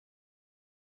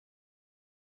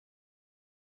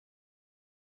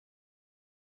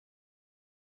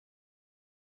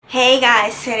Hey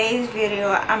guys, today's video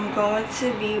I'm going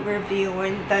to be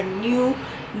reviewing the new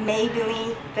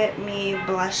Maybelline Fit Me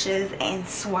blushes and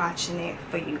swatching it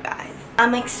for you guys.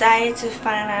 I'm excited to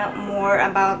find out more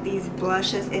about these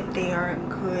blushes, if they are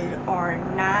good or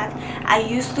not. I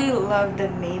usually love the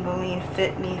Maybelline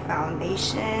Fit Me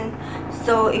foundation,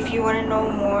 so if you want to know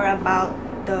more about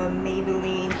the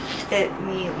Maybelline Fit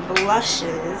Me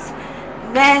blushes,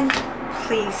 then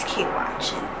please keep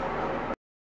watching.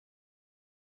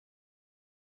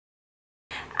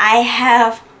 I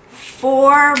have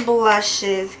 4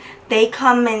 blushes. They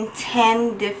come in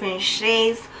 10 different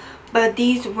shades, but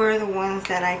these were the ones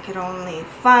that I could only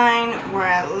find where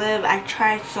I live. I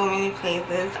tried so many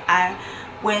places. I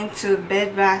went to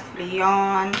Bed Bath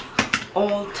Beyond,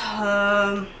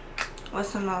 Ulta,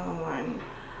 what's another one?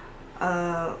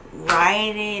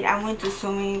 Rite Aid. I went to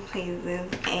so many places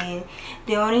and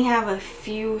they only have a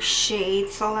few shade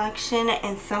selection,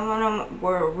 and some of them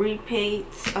were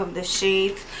repeats of the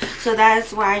shades, so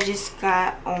that's why I just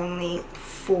got only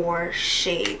 4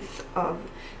 shades of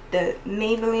the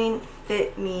Maybelline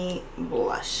Fit Me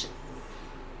blush.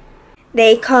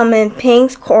 They come in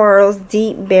pinks, corals,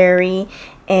 deep berry,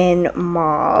 and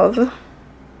mauve.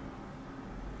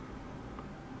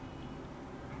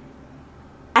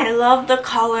 I love the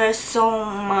colors so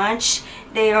much.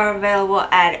 They are available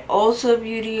at Ulta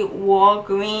Beauty,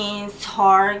 Walgreens,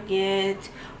 Target,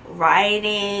 Rite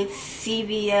Aid,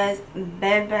 CVS,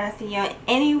 Bed Bath & Beyond,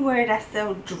 anywhere that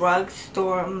sells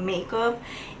drugstore makeup.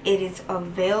 It is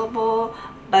available,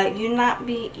 but you're not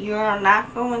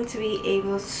going to be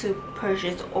able to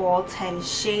purchase all 10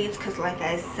 shades, because like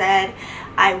I said,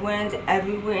 I went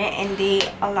everywhere and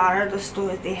a lot of the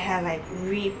stores, they have like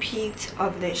repeats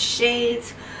of the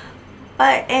shades.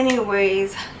 But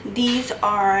anyways, these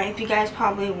are, if you guys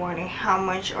probably wondering how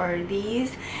much are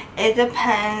these, it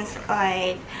depends.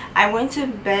 Like, I went to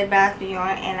Bed Bath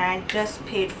Beyond and I just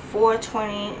paid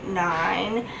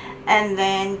 $4.29, and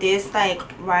then this like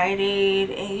Rite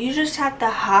Aid, and you just have to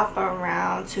hop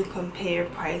around to compare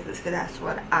prices, because that's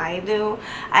what I do.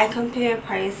 I compare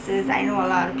prices. I know a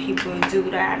lot of people do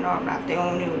that. I know I'm not the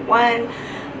only one,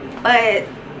 but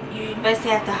you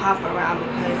basically have to hop around,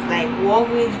 because like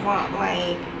Walgreens want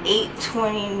like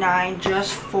 $8.29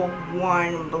 just for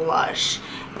one blush,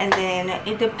 and then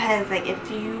it depends. Like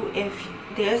if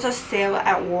there's a sale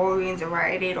at Walgreens or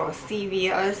Rite Aid or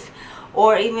CVS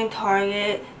or even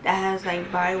Target that has like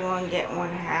buy one get one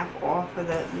half off of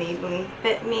the Maybelline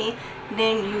Fit Me,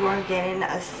 then you are getting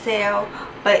a sale.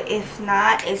 But if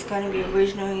not, it's going to be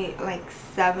originally like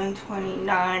 $7.29,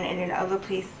 and in other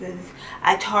places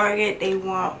at Target they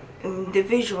want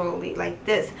individually like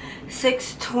this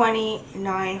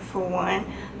 $6.29 for one.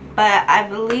 But I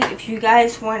believe if you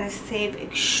guys want to save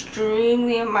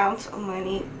extremely amounts of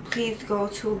money, please go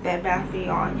to Bed Bath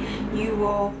Beyond. You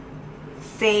will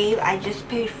save. I just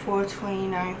paid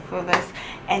 $4.29 for this,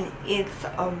 and it's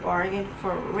a bargain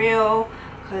for real,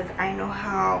 because I know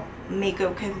how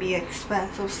makeup can be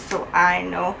expensive, so I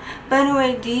know. But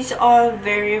anyway, these are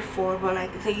very affordable.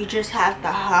 Like, so you just have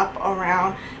to hop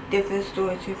around different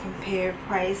stores to compare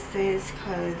prices,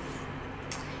 because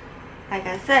like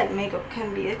I said, makeup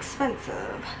can be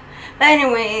expensive. But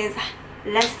anyways,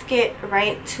 let's get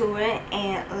right to it,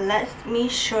 and let me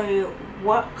show you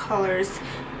what colors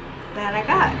that I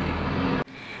got.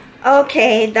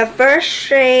 Okay, the first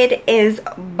shade is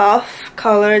Buff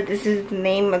color. This is the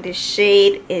name of the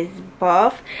shade, is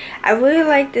Buff. I really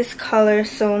like this color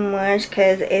so much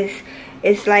because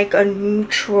it's like a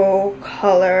neutral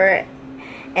color,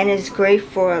 and it's great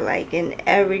for like an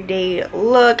everyday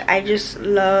look. I just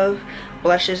love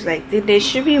blushes like this. There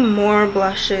should be more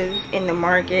blushes in the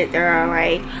market. There are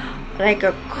like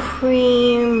a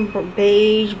cream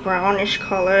beige brownish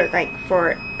color like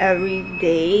for every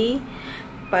day,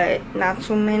 but not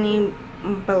so many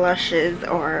blushes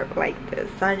are like this.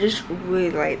 I just really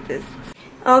like this.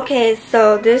 Okay,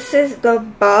 so this is the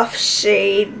Buff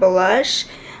shade blush.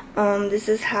 This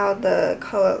is how the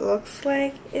color looks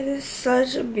like. It is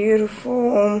such a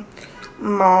beautiful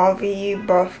mauve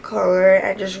buff color.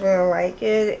 I just really like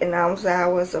it, and as I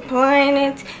was applying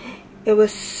it, it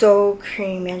was so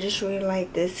creamy. I just really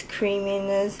like this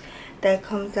creaminess that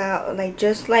comes out, like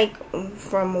just like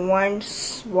from one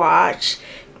swatch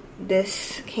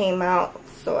this came out.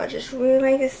 So I just really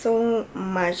like it so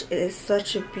much. It is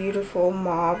such a beautiful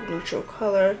mauve neutral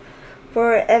color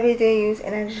for everyday use,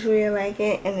 and I just really like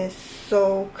it, and it's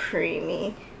so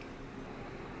creamy.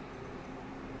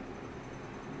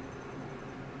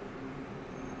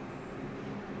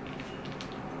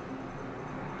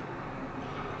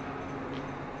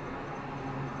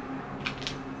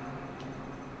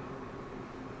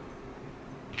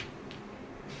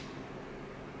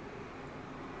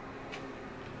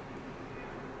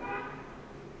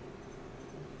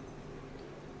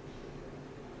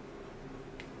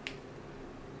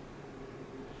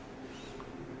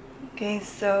 Okay,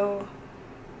 so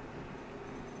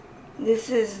this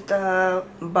is the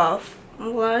Buff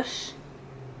blush.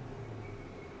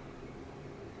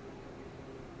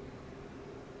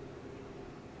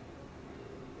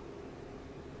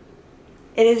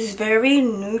 It is very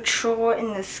neutral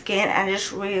in the skin. I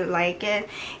just really like it.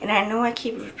 And I know I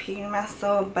keep repeating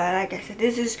myself, but like I said,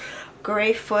 this is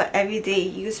great for everyday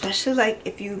use, especially like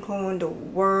if you going to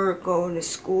work, going to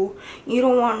school. You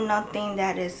don't want nothing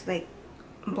that is like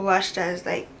blush that is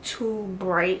like too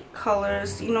bright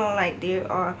colors. You know, like there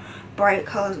are bright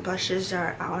colors blushes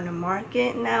that are out in the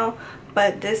market now,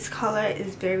 but this color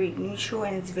is very neutral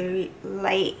and it's very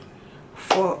light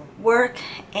for work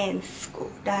and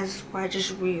school. That's why I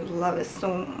just really love it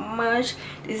so much.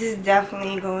 This is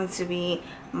definitely going to be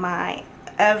my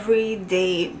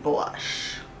everyday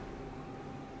blush.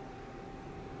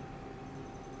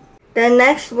 The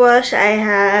next blush I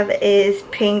have is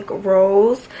Pink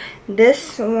Rose.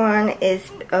 This one is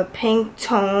a pink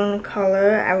tone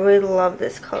color. I really love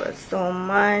this color so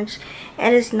much.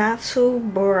 And it's not too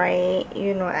bright.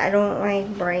 You know, I don't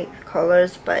like bright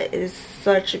colors, but it is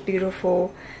such a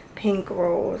beautiful pink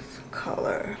rose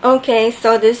color. Okay,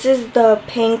 so this is the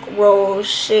Pink Rose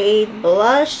shade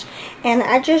blush. And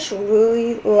I just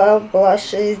really love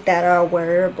blushes that are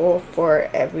wearable for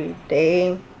every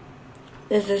day.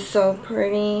 This is so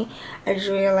pretty. I just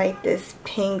really like this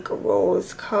pink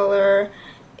rose color.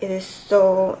 It's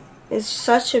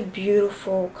such a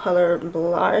beautiful color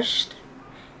blush.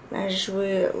 I just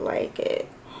really like it.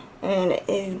 And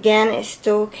again, it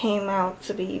still came out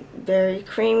to be very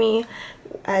creamy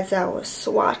as I was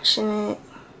swatching it.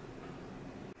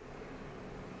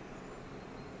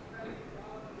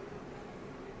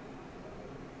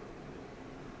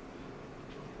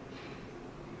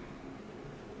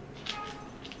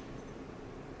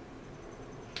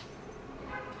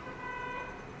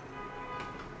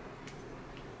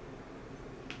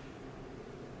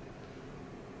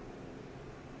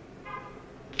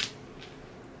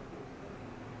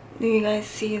 Do you guys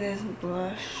see this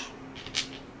blush?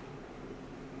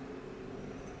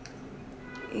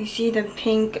 You see the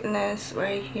pinkness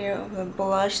right here of the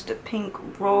blush, the pink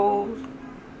rose.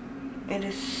 It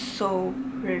is so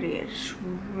pretty. I just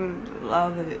really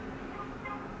love it.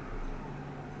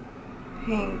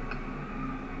 Pink.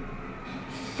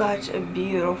 Such a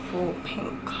beautiful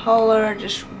pink color.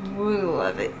 Just really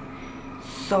love it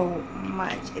so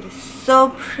much. It is so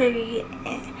pretty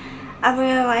and I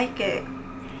really like it.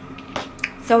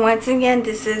 So once again,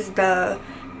 this is the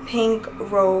Pink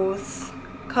Rose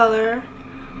color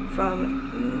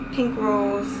from Pink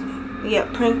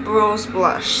Rose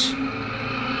blush.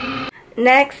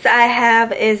 Next I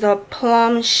have is a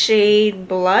Plum shade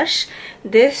blush.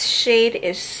 This shade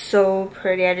is so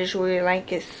pretty. I just really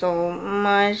like it so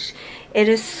much. It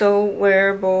is so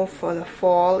wearable for the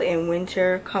fall and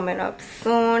winter coming up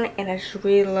soon, and I just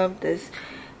really love this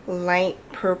light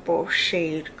purple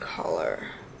shade color.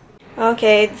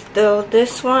 Okay, so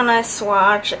this one I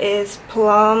swatch is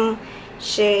Plum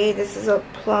shade. This is a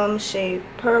Plum shade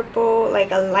purple,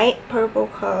 like a light purple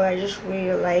color. I just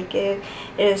really like it.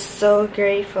 It is so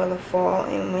great for the fall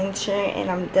and winter, and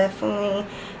I'm definitely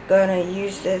gonna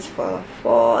use this for the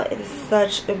fall. It is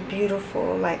such a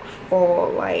beautiful like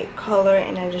fall light color,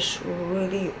 and I just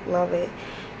really love it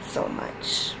so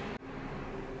much.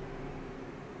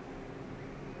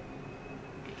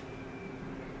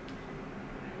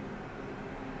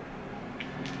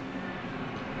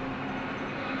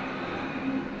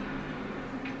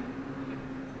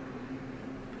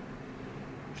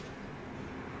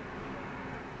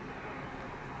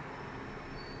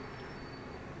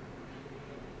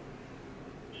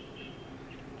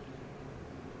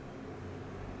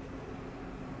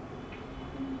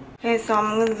 Okay, so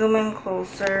I'm going to zoom in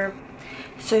closer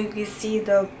so you can see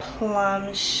the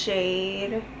Plum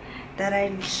shade that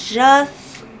I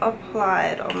just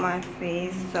applied on my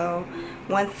face. So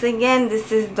once again,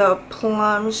 this is the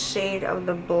Plum shade of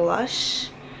the blush.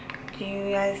 Do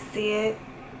you guys see it?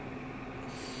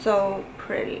 So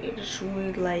pretty. I just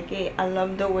really like it. I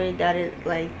love the way that it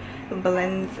like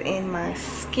blends in my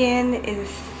skin. It is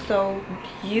so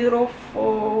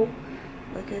beautiful.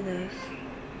 Look at this.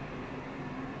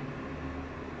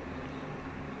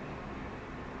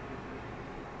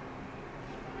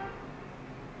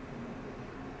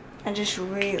 I just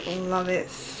really love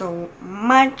it so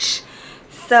much.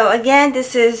 So again,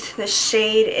 this is the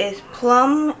shade is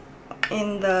Plum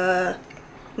in the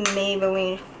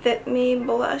Maybelline Fit Me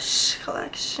blush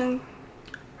collection.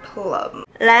 Plum.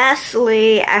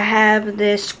 Lastly, I have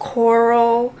this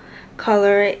coral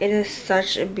color. It is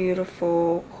such a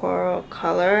beautiful coral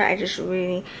color. I just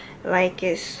really like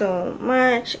it so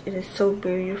much. It is so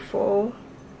beautiful.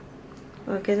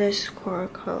 Look at this coral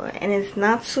color, and it's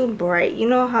not so bright. You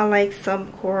know how like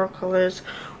some coral colors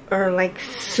are like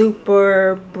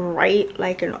super bright,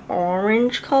 like an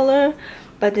orange color,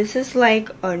 but this is like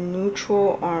a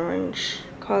neutral orange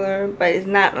color, but it's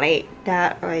not like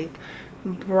that like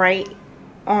bright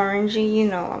orangey. You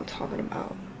know what I'm talking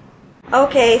about.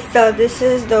 Okay, so this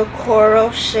is the coral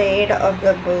shade of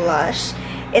the blush.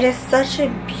 It is such a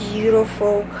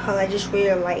beautiful color. I just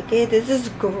really like it. This is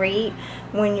great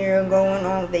when you're going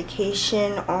on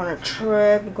vacation, on a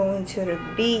trip, going to the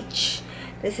beach.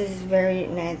 This is very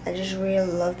nice. I just really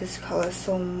love this color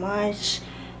so much.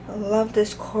 I love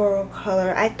this coral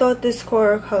color. I thought this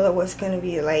coral color was going to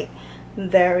be like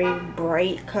very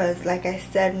bright, because like I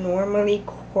said, normally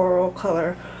coral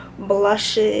color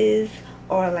blushes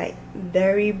or like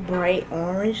very bright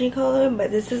orangey color,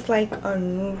 but this is like a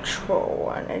neutral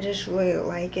one. I just really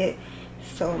like it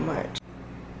so much.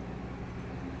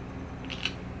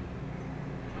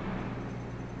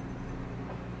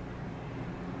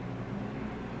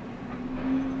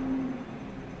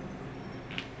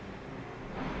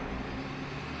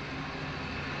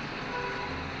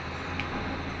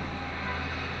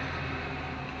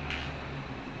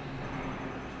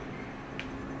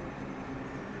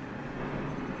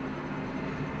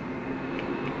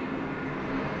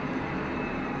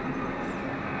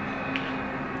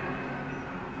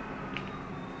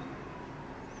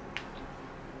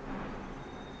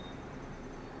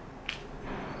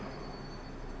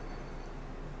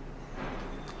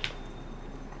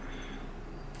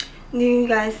 Do you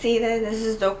guys see that? This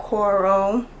is the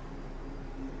coral.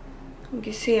 You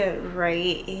can see it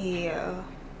right here.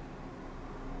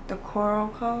 The coral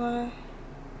color.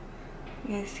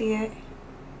 You can see it?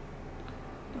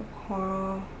 The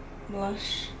coral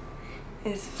blush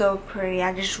is so pretty.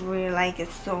 I just really like it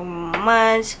so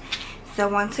much. So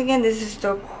once again, this is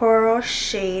the coral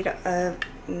shade of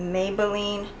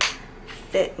Maybelline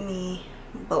Fit Me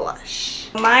blush.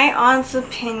 My honest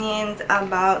opinions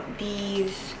about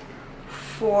these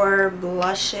 4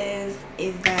 blushes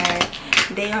is that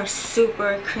they are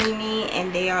super creamy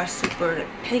and they are super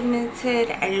pigmented.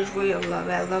 I just really love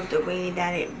it. I love the way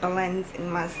that it blends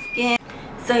in my skin.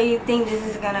 So you think this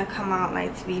is gonna come out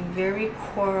like to be very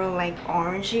coral, like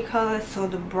orangey colors. So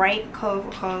the bright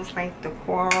colors like the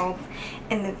corals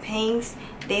and the pinks,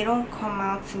 they don't come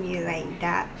out to be like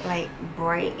that, like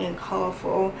bright and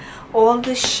colorful. All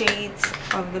the shades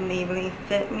of the Maybelline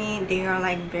Fit Me, they are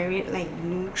like very like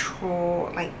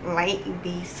neutral, like light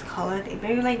base color. They're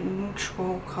very like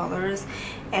neutral colors,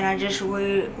 and I just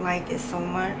really like it so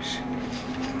much.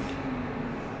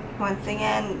 Once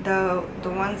again, the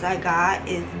ones I got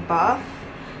is Buff,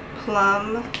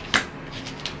 Plum,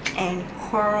 and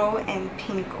Coral, and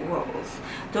Pink Rose.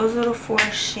 Those are the 4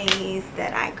 shades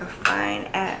that I could find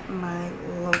at my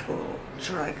local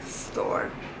drugstore.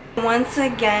 Once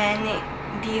again,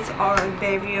 these are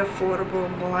very affordable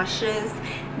blushes.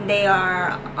 They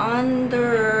are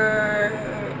under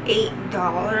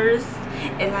 $8,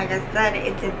 and like I said,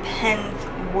 it depends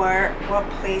what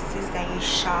places that you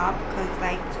shop, because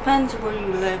like depends where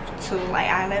you live too. Like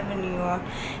I live in New York,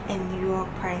 and New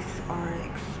York prices are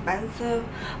expensive,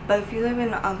 but if you live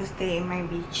in another state it might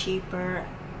be cheaper.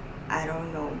 I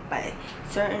don't know, but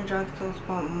certain drugstores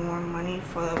want more money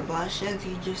for the blushes.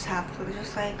 You just have to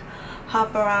just like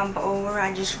hop around. But overall,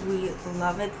 I just really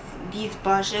love it. These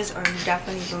blushes are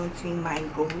definitely going to be my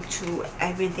go-to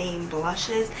everyday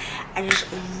blushes. I just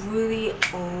really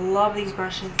love these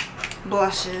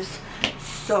blushes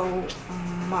so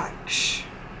much.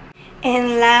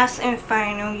 And last and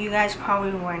final, you guys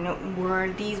probably wonder,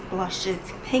 were these blushes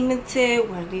pigmented?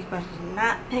 Were these blushes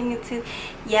not pigmented?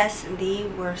 Yes, they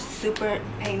were super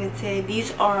pigmented.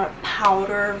 These are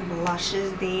powder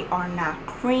blushes. They are not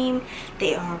cream.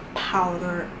 They are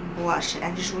powder blushes.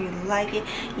 I just really like it.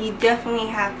 You definitely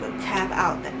have to tap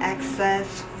out the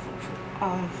excess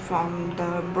from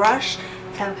the brush,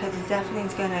 because it definitely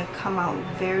is going to come out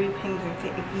very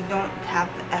pigmented if you don't tap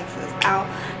the excess out.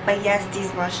 But yes,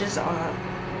 these blushes are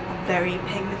very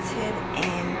pigmented,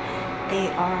 and they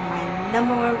are my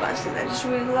 #1 blushes I just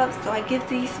really love. So I give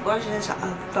these blushes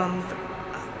a thumbs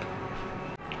up.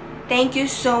 Thank you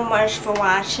so much for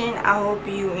watching. I hope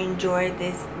you enjoyed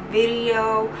this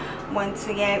video. Once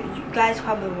again, you guys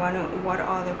probably wonder what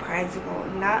are the prices. Well,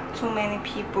 not too many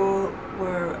people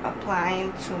were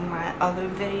applying to my other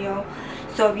video,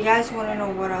 So if you guys want to know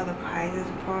what are the prizes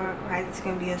for, it's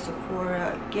going to be a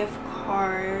Sephora gift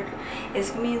card.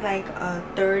 It's going to be like a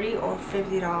 $30 or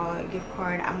 $50 gift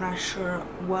card. I'm not sure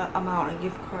what amount of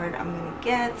gift card I'm going to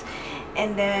get.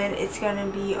 And then it's going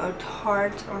to be a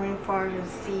Tarte Rainforest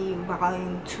C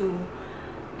Volume 2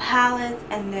 palette.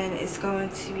 And then it's going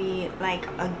to be like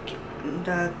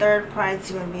the third prize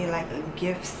is going to be like a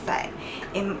gift set.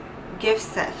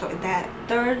 So that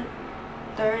third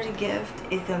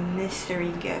gift is a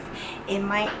mystery gift. It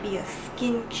might be a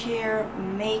skincare,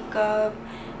 makeup.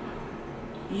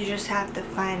 You just have to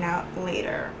find out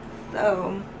later.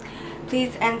 So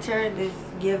please enter this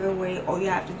giveaway. All you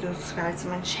have to do is subscribe to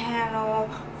my channel,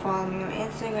 follow me on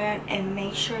Instagram, and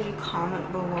make sure you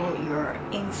comment below your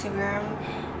Instagram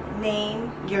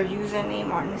name, your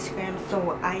username on Instagram,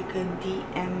 so I could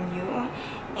DM you.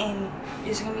 And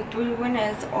there's gonna be 3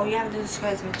 winners. All you have to do is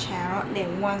subscribe to my channel.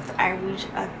 Then once I reach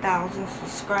 1,000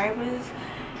 subscribers,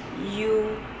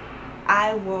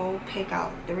 I will pick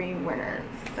out 3 winners.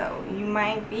 So you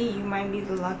might be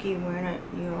the lucky winner.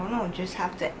 You don't know. Just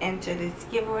have to enter this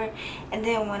giveaway. And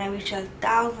then when I reach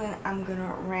 1,000, I'm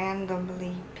gonna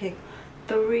randomly pick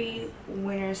 3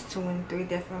 winners to win 3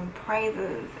 different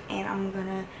prizes, and I'm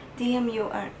gonna DM you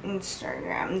on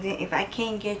Instagram. Then if I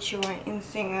can't get you on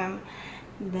Instagram,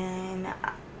 then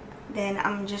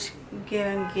I'm just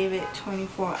gonna give it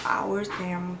 24 hours.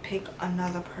 Then I'm gonna pick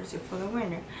another person for the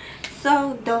winner.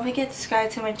 So don't forget to subscribe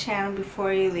to my channel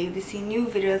before you leave to see new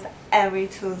videos every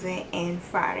Tuesday and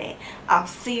Friday. I'll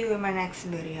see you in my next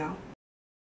video.